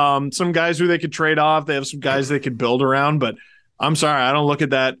 some guys who they could trade off. They have some guys they could build around, but I'm sorry, I don't look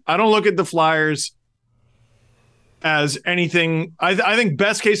at that. I don't look at the Flyers as anything. I think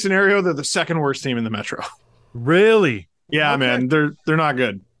best case scenario, they're the second worst team in the Metro. Really? Yeah, okay. Man, they're not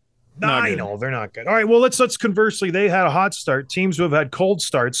good. I know they're not good. All right, well, let's conversely, they had a hot start. Teams who have had cold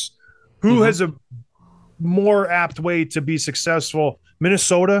starts, who has a more apt way to be successful?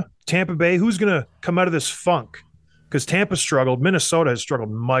 Minnesota, Tampa Bay. Who's going to come out of this funk? Because Tampa struggled. Minnesota has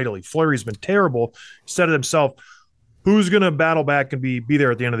struggled mightily. Fleury's been terrible. He said it himself. Who's going to battle back and be there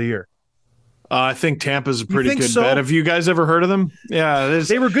at the end of the year? I think Tampa's a pretty good bet. Have you guys ever heard of them? Yeah,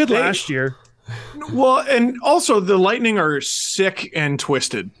 they were good last year. Well, and also the Lightning are sick and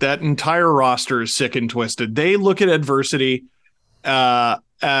twisted. That entire roster is sick and twisted. They look at adversity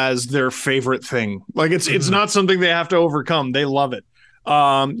as their favorite thing. Like it's not something they have to overcome. They love it.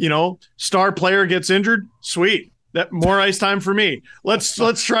 Star player gets injured. Sweet. That more ice time for me. Let's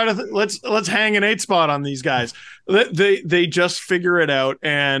hang an 8 spot on these guys. They just figure it out,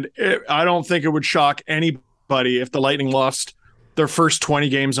 and I don't think it would shock anybody if the Lightning lost their first 20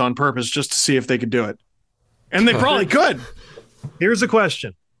 games on purpose just to see if they could do it. And they probably could. Here's a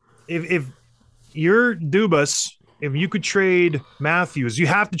question. If you're Dubas, if you could trade Matthews, you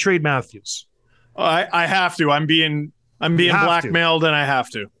have to trade Matthews. I have to. I'm being blackmailed and I have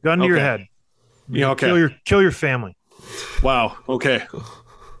to. Gun to your head. Yeah, okay. Kill your family. Wow. Okay.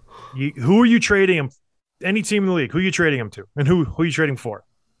 Who are you trading him? Any team in the league. Who are you trading him to? And who are you trading for?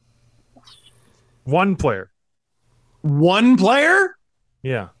 One player?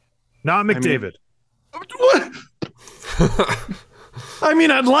 Yeah. Not McDavid. What? I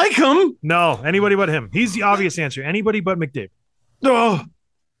mean, I'd like him. No, anybody but him. He's the obvious answer. Anybody but McDavid.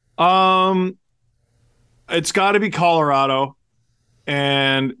 It's got to be Colorado,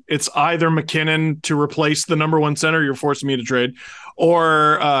 and it's either McKinnon to replace the number 1 center you're forcing me to trade,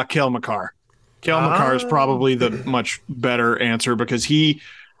 or Cale Makar. Cale Makar is probably the much better answer because he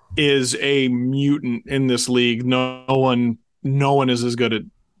is a mutant in this league. No one is as good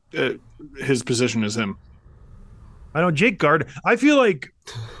at his position as him. I know Jake Gardner. I feel like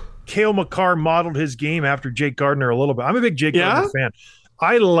Cale Makar modeled his game after Jake Gardner a little bit. I'm a big Jake Gardner fan.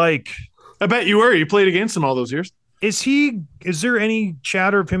 I bet you were. You played against him all those years. Is there any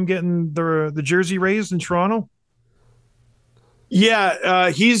chatter of him getting the jersey raised in Toronto? Yeah,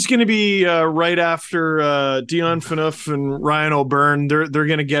 he's going to be right after Dion Phaneuf and Ryan O'Byrne. They're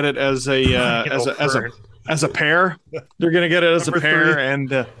going to get it as a pair. They're going to get it as a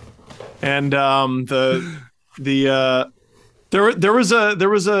pair, there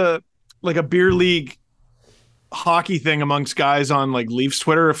was a like a beer league hockey thing amongst guys on like Leafs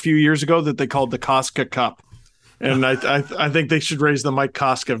Twitter a few years ago that they called the Koska Cup, and I think they should raise the Mike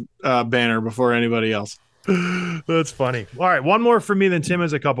Koska banner before anybody else. That's funny. All right, one more for me, then Tim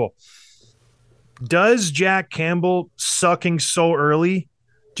has a couple. Does Jack Campbell sucking so early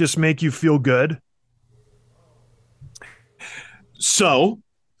just make you feel good? So,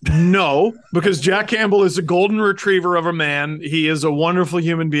 no, because Jack Campbell is a golden retriever of a man. He is a wonderful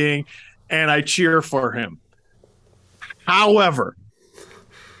human being, and I cheer for him. However,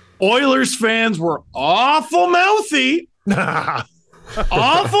 Oilers fans were awful mouthy.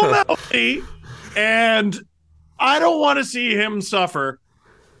 Awful mouthy. And I don't want to see him suffer,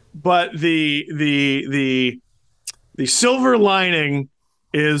 but the silver lining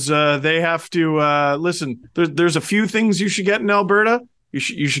is they have to listen. There's a few things you should get in Alberta. You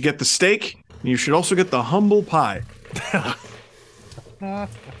should get the steak. And you should also get the humble pie.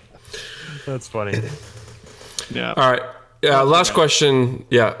 That's funny. Yeah. All right. Yeah, last question.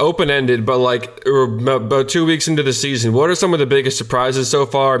 Yeah, open-ended, but like we're about 2 weeks into the season. What are some of the biggest surprises so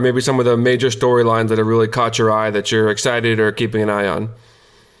far? Maybe some of the major storylines that have really caught your eye that you're excited or keeping an eye on?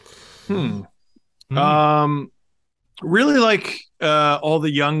 Really like all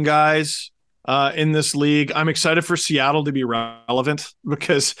the young guys in this league. I'm excited for Seattle to be relevant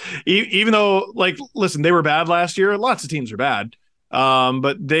because even though, like, listen, they were bad last year. Lots of teams are bad.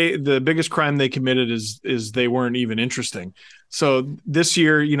 But the biggest crime they committed is they weren't even interesting. So this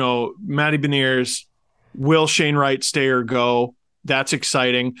year, you know, Matty Beniers, will Shane Wright stay or go? That's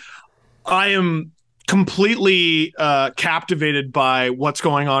exciting. I am completely captivated by what's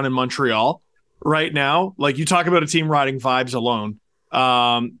going on in Montreal right now. Like, you talk about a team riding vibes alone.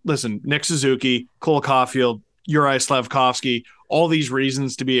 Listen, Nick Suzuki, Cole Caulfield, Uri Slavkovsky, all these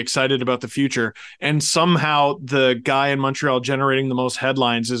reasons to be excited about the future. And somehow the guy in Montreal generating the most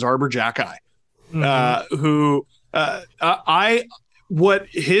headlines is Arbor Jacki, what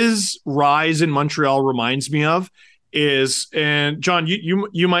his rise in Montreal reminds me of is, and John,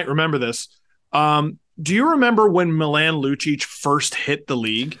 you might remember this. Do you remember when Milan Lucic first hit the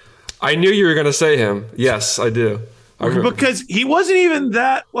league? I knew you were going to say him. Yes, I do. Because he wasn't even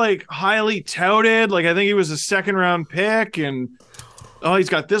that like highly touted. Like, I think he was a second round pick, and he's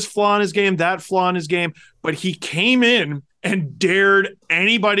got this flaw in his game, that flaw in his game. But he came in and dared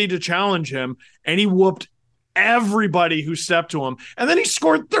anybody to challenge him, and he whooped everybody who stepped to him. And then he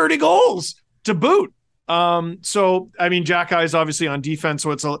scored 30 goals to boot. So I mean, Jacki is obviously on defense, so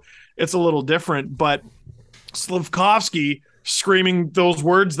it's a little different. But Slavkovsky screaming those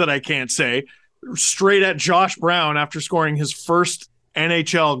words that I can't say straight at Josh Brown after scoring his first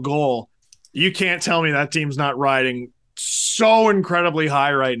NHL goal. You can't tell me that team's not riding so incredibly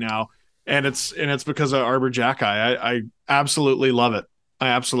high right now. And it's because of Arbor Jacki. I absolutely love it. I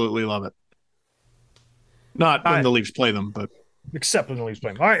absolutely love it. Not when the Leafs play them, but except when the Leafs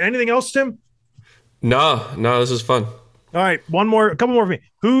play them. All right. Anything else, Tim? No, this is fun. All right. A couple more for me.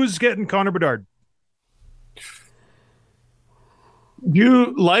 Who's getting Connor Bedard?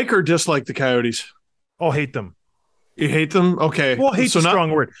 You like or dislike the Coyotes? Oh, hate them. You hate them? Okay. Well, hate's a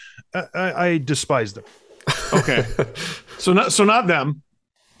strong word. I despise them. Okay. so not them.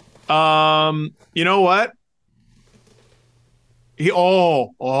 You know what? Here's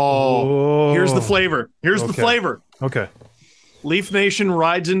the flavor. Here's the flavor. Okay. Leaf Nation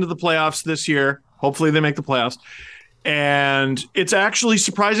rides into the playoffs this year. Hopefully they make the playoffs. And it's actually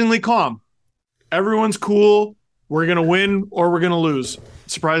surprisingly calm. Everyone's cool. We're going to win or we're going to lose.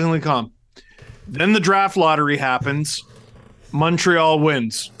 Surprisingly calm. Then the draft lottery happens. Montreal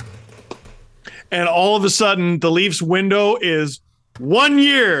wins. And all of a sudden, the Leafs window is 1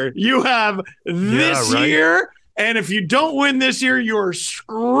 year. You have this year. And if you don't win this year, you're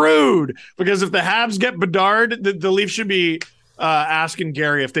screwed. Because if the Habs get Bedard, the Leafs should be asking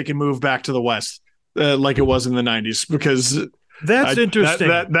Gary if they can move back to the West like it was in the 90s. Because that's interesting.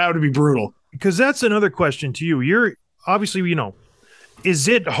 That would be brutal. Because that's another question to you. You're obviously, is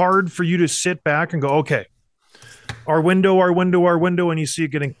it hard for you to sit back and go, okay, our window, and you see it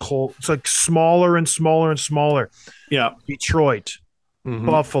getting cold. It's like smaller and smaller and smaller. Yeah. Detroit,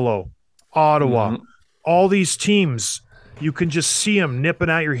 Buffalo, Ottawa, all these teams, you can just see them nipping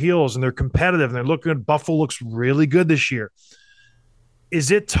at your heels, and they're competitive, and they're looking at Buffalo looks really good this year.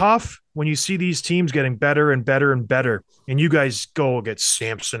 Is it tough when you see these teams getting better and better and better, and you guys go get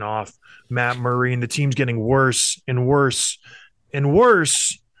Samsonov, Matt Murray, and the team's getting worse and worse and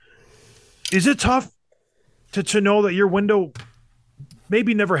worse? Is it tough to know that your window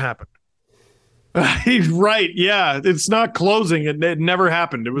maybe never happened? Right. Yeah. It's not closing. It never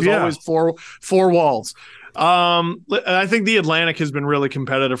happened. It was always four walls. I think the Atlantic has been really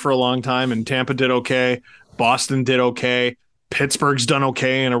competitive for a long time, and Tampa did okay. Boston did okay. Pittsburgh's done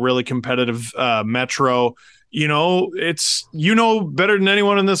okay in a really competitive Metro. It's, better than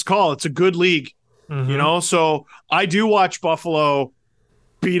anyone in this call. It's a good league, so I do watch Buffalo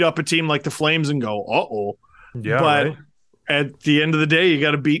beat up a team like the Flames and go, uh-oh. Yeah. But right. At the end of the day, you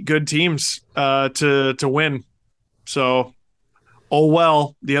got to beat good teams to win. So,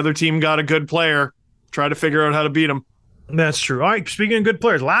 the other team got a good player. Try to figure out how to beat them. That's true. All right, speaking of good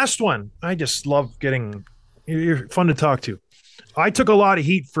players, last one. I just love you're fun to talk to. I took a lot of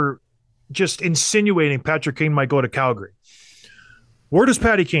heat for just insinuating Patrick Kane might go to Calgary. Where does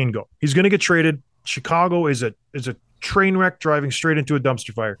Patty Kane go? He's going to get traded. Chicago is a train wreck driving straight into a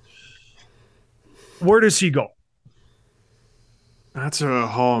dumpster fire. Where does he go? It's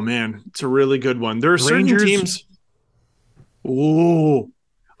a really good one. There are certain Rangers? teams. Ooh,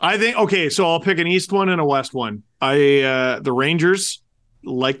 I think, okay, so I'll pick an East one and a West one. The Rangers,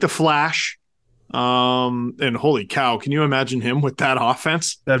 like the Flash. And holy cow, can you imagine him with that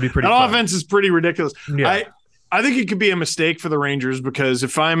offense? That'd be pretty That fun. offense is pretty ridiculous. Yeah. I think it could be a mistake for the Rangers, because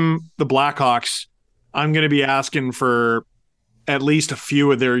if I'm the Blackhawks, I'm going to be asking for at least a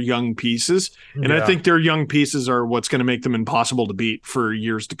few of their young pieces. And I think their young pieces are what's going to make them impossible to beat for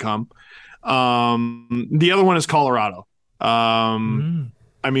years to come. The other one is Colorado. I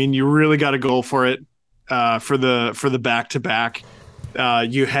mean, you really got to go for it for the back-to-back.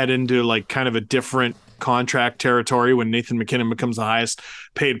 You head into like kind of a different contract territory when Nathan McKinnon becomes the highest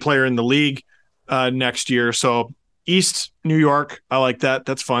paid player in the league next year. So East New York, I like that.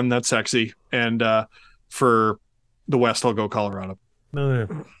 That's fun. That's sexy. And for the West, I'll go Colorado.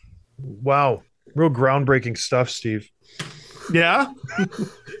 Wow. Real groundbreaking stuff, Steve. Yeah.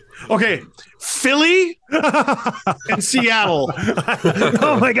 Okay. Philly and Seattle.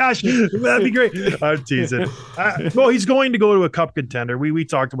 Oh my gosh, that'd be great. I'm teasing. Well, he's going to go to a cup contender. We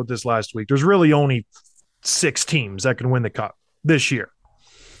talked about this last week. There's really only 6 teams that can win the cup this year.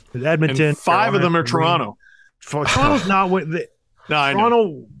 Edmonton, And 5 of them are Toronto. Toronto's not winning. No,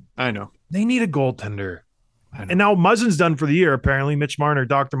 Toronto, I know. they need a goaltender. And now Muzzin's done for the year. Apparently, Mitch Marner,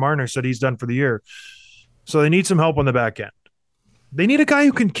 Dr. Marner said he's done for the year. So they need some help on the back end. They need a guy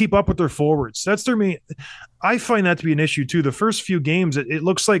who can keep up with their forwards. That's their main. I find that to be an issue too. The first few games, it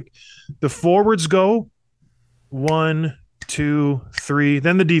looks like the forwards go 1, 2, 3,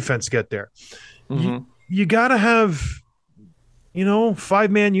 then the defense get there. You got to have,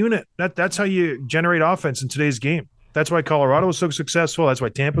 5-man unit. That's how you generate offense in today's game. That's why Colorado was so successful. That's why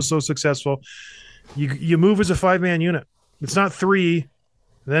Tampa's so successful. You move as a 5-man unit. It's not 3,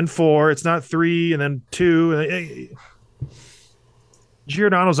 then 4. It's not 3 and then 2.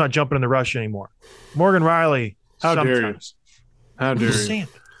 Giordano's not jumping in the rush anymore. Morgan Riley. How dare you? sometimes. How I'm dare just you? saying.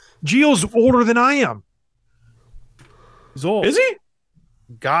 Gio's older than I am. He's old. Is he?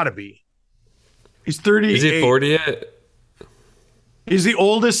 Gotta be. He's 38. Is he 40 yet? He's the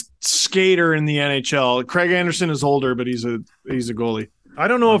oldest skater in the NHL. Craig Anderson is older, but he's a goalie. I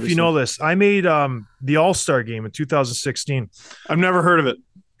don't know if Obviously. you know this. I made the All-Star game in 2016. I've never heard of it.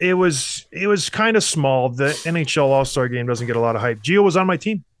 It was kind of small. The NHL All-Star game doesn't get a lot of hype. Gio was on my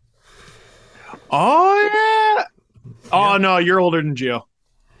team. Oh, yeah. Oh, no, you're older than Gio.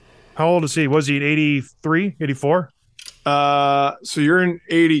 How old is he? Was he 83, 84? So you're in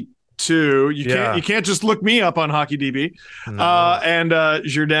 82. You can't just look me up on HockeyDB. No. And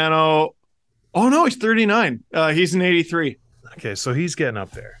Giordano, oh no, he's 39. He's in 83. Okay, so he's getting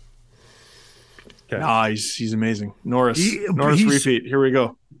up there. Okay. Nah, he's amazing. Norris He's- repeat. Here we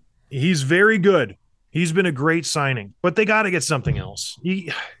go. He's very good. He's been a great signing, but they got to get something else.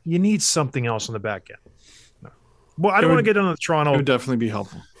 You need something else on the back end. Well, I don't want to get on the It Toronto would definitely be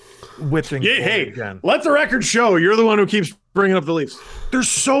helpful. whipping. Yeah, board hey, again. let the record show you're the one who keeps bringing up the Leafs. They're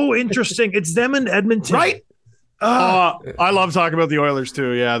so interesting. It's them in Edmonton, Right? I love talking about the Oilers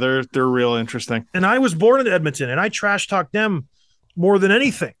too. Yeah, they're real interesting. And I was born in Edmonton, and I trash talk them more than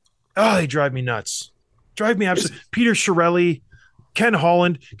anything. Oh, they drive me nuts. Drive me absolutely. Peter Chiarelli, Ken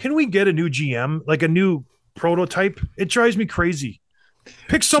Holland. Can we get a new GM, like a new prototype? It drives me crazy.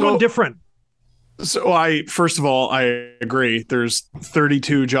 Pick someone So- different. So first of all, I agree. There's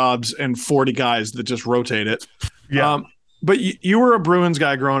 32 jobs and 40 guys that just rotate it. Yeah. But you were a Bruins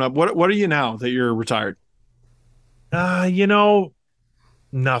guy growing up. What are you now that you're retired?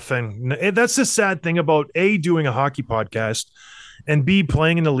 Nothing. That's the sad thing about A, doing a hockey podcast, and B,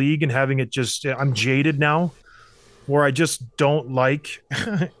 playing in the league and having it just, I'm jaded now, where I just don't like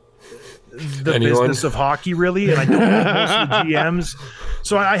the business of hockey, really. And I don't like most of the GMs.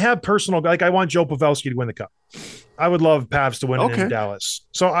 So I have personal, like I want Joe Pavelski to win the cup. I would love Pavs to win it in Dallas.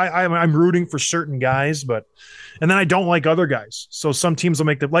 So I'm rooting for certain guys, and then I don't like other guys. So some teams will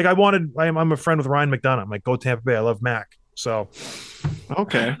make I'm a friend with Ryan McDonough. I'm like, go Tampa Bay. I love Mac. So,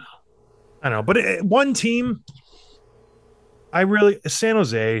 okay. I don't know. But one team, San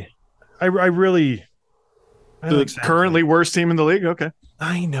Jose, the currently worst team in the league. Okay.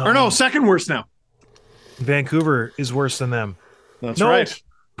 I know. Or no, second worst now. Vancouver is worse than them. That's right.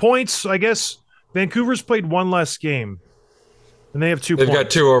 Points, I guess. Vancouver's played one less game, and they have 2 points. They've got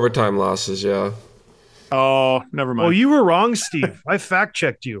 2 overtime losses, yeah. Oh, never mind. Oh, you were wrong, Steve. I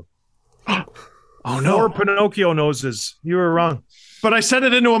fact-checked you. Oh, no. 4 Pinocchio noses. You were wrong. But I said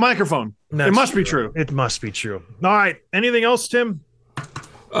it into a microphone. It must be true. It must be true. All right. Anything else, Tim?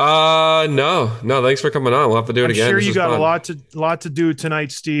 No. Thanks for coming on. We'll have to do it again. I'm sure you got a lot to do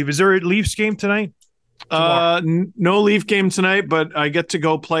tonight, Steve. Is there a Leafs game tonight? No Leaf game tonight, but I get to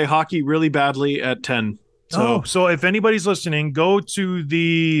go play hockey really badly at 10. So if anybody's listening, go to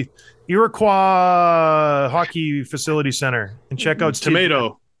the Iroquois Hockey Facility Center and check out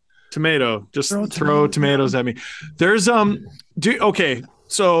Tomato. Just throw tomatoes at me. There's okay.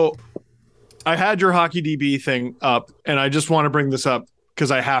 So I had your hockey DB thing up, and I just want to bring this up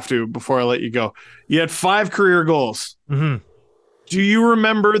because I have to before I let you go. You had 5 career goals. Mm-hmm. Do you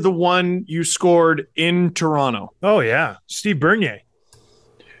remember the one you scored in Toronto? Oh, yeah. Steve Bernier.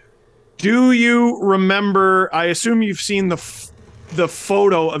 Do you remember? I assume you've seen the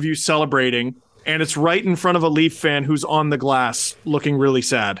photo of you celebrating, and it's right in front of a Leaf fan who's on the glass looking really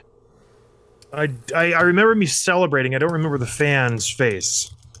sad. I remember me celebrating. I don't remember the fan's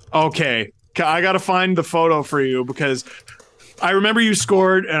face. Okay. I got to find the photo for you because I remember you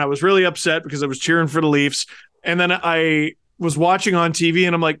scored, and I was really upset because I was cheering for the Leafs. And then I was watching on TV,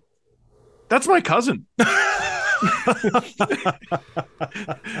 and I'm like, that's my cousin. I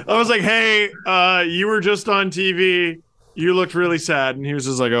was like, hey, you were just on TV. You looked really sad. And he was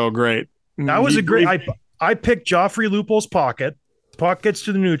just like, oh, great. That was a great. I picked Joffrey Lupul's pocket. Puck gets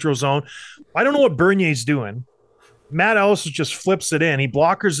to the neutral zone. I don't know what Bernier's doing. Matt Ellis just flips it in. He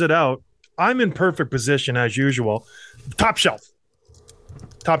blockers it out. I'm in perfect position as usual. Top shelf.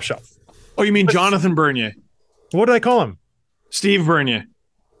 Oh, you mean Jonathan Bernier? What did I call him? Steve Bernier.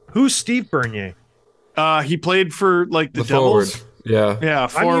 Who's Steve Bernier? He played for like the Devils. Forward. Yeah,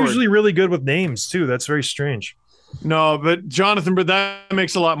 forward. I'm usually really good with names too. That's very strange. No, but Jonathan, but that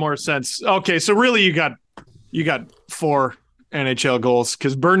makes a lot more sense. Okay, so really you got 4 NHL goals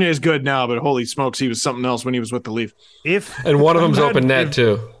because Bernier is good now, but holy smokes, he was something else when he was with the Leaf. And one of them's open net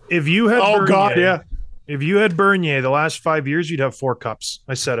too. If you had Bernier, God, yeah. If you had Bernier the last 5 years, you'd have 4 cups.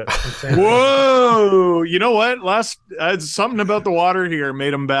 I said it. Whoa! You know what? Something about the water here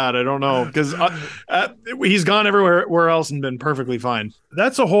made him bad. I don't know because he's gone everywhere else and been perfectly fine.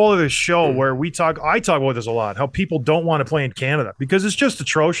 That's a whole other show where I talk about this a lot. How people don't want to play in Canada because it's just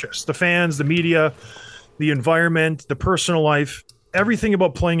atrocious. The fans, the media, the environment, the personal life, everything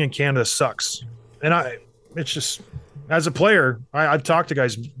about playing in Canada sucks. And it's just. As a player, I've talked to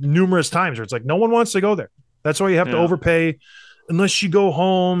guys numerous times where it's like no one wants to go there. That's why you have to overpay unless you go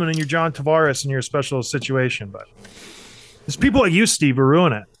home and then you're John Tavares and you're a special situation. But there's people like you, Steve, who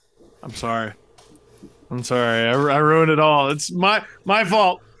ruin it. I'm sorry. I ruined it all. It's my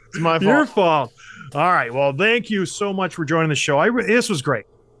fault. It's my fault. Your fault. All right. Well, thank you so much for joining the show. This was great.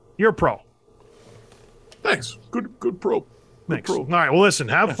 You're a pro. Thanks. Good pro. Thanks. Good pro. All right. Well, listen.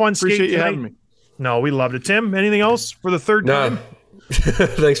 Have fun skating Appreciate you tonight. having me. No, we loved it. Tim, anything else for the third time?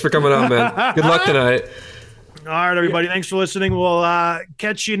 Thanks for coming on, man. Good luck tonight. All right, everybody. Thanks for listening. We'll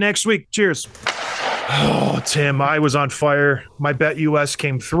catch you next week. Cheers. Oh, Tim, I was on fire. My Bet US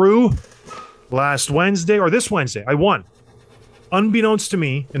came through last Wednesday or this Wednesday. I won. Unbeknownst to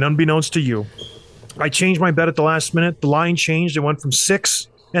me and unbeknownst to you, I changed my bet at the last minute. The line changed. It went from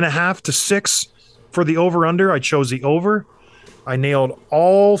 6.5 to 6 for the over-under. I chose the over. I nailed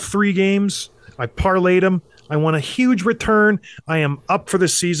all 3 games. I parlayed them. I won a huge return. I am up for the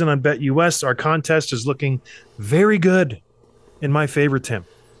season on Bet US. Our contest is looking very good in my favor, Tim.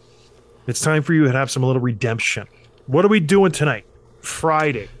 It's time for you to have some little redemption. What are we doing tonight?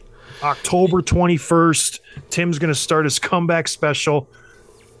 Friday, October 21st. Tim's going to start his comeback special.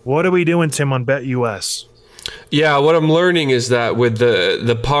 What are we doing, Tim, on BetUS? Yeah, what I'm learning is that with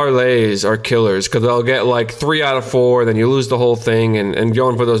the parlays are killers because they'll get like 3 out of 4, then you lose the whole thing, and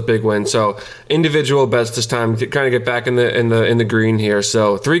going for those big wins. So individual bets this time to kind of get back in the green here.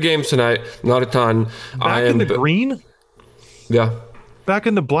 So 3 games tonight, not a ton. Back in the green? Yeah. Back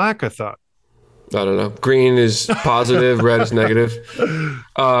in the black, I thought. I don't know. Green is positive, red is negative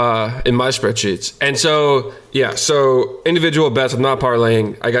in my spreadsheets. And so, yeah, so individual bets, I'm not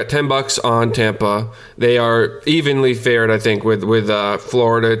parlaying. I got $10 on Tampa. They are evenly fared, I think, with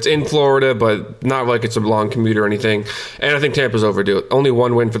Florida. It's in Florida, but not like it's a long commute or anything. And I think Tampa's overdue. Only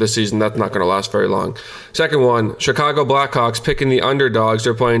 1 win for the season. That's not going to last very long. Second one, Chicago Blackhawks picking the underdogs.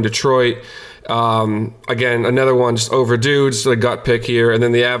 They're playing Detroit. Again, another one just overdue, just a gut pick here. And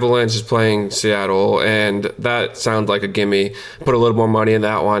then the Avalanche is playing Seattle, and that sounds like a gimme. Put a little more money in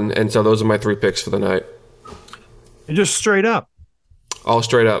that one. And so those are my 3 picks for the night. And just straight up. All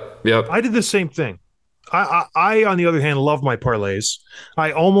straight up. Yep. I did the same thing. I, on the other hand, love my parlays.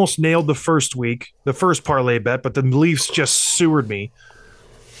 I almost nailed the first week, the first parlay bet, but the Leafs just sewered me.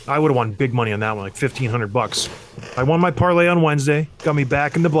 I would have won big money on that one, like $1,500. I won my parlay on Wednesday, got me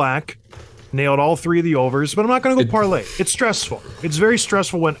back in the black. Nailed all 3 of the overs, but I'm not going to go parlay. It's stressful. It's very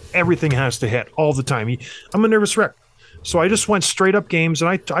stressful when everything has to hit all the time. I'm a nervous wreck. So I just went straight up games, and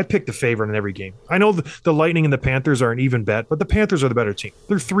I picked the favorite in every game. I know the Lightning and the Panthers are an even bet, but the Panthers are the better team.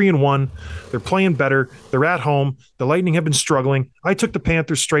 They're 3-1. They're playing better. They're at home. The Lightning have been struggling. I took the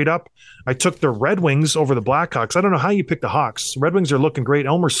Panthers straight up. I took the Red Wings over the Blackhawks. I don't know how you pick the Hawks. Red Wings are looking great.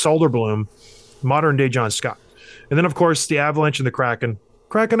 Elmer Soderblom, modern-day John Scott. And then, of course, the Avalanche and the Kraken.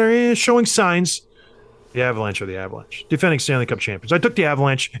 Kraken are showing signs. The Avalanche are the Avalanche. Defending Stanley Cup champions. I took the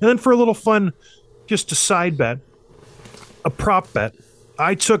Avalanche. And then for a little fun, just a side bet, a prop bet,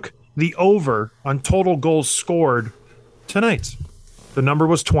 I took the over on total goals scored tonight. The number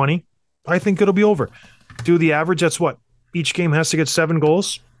was 20. I think it'll be over. Do the average, that's what? Each game has to get 7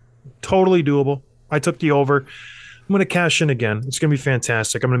 goals. Totally doable. I took the over. I'm going to cash in again. It's going to be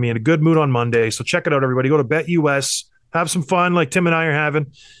fantastic. I'm going to be in a good mood on Monday. So check it out, everybody. Go to BetUS. Have some fun like Tim and I are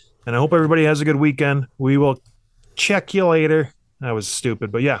having. And I hope everybody has a good weekend. We will check you later. That was stupid,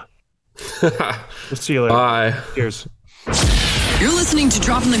 but yeah. We'll see you later. Bye. Cheers. You're listening to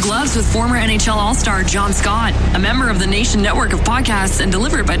Dropping the Gloves with former NHL All-Star John Scott, a member of the Nation Network of Podcasts and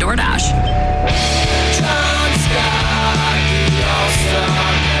delivered by DoorDash.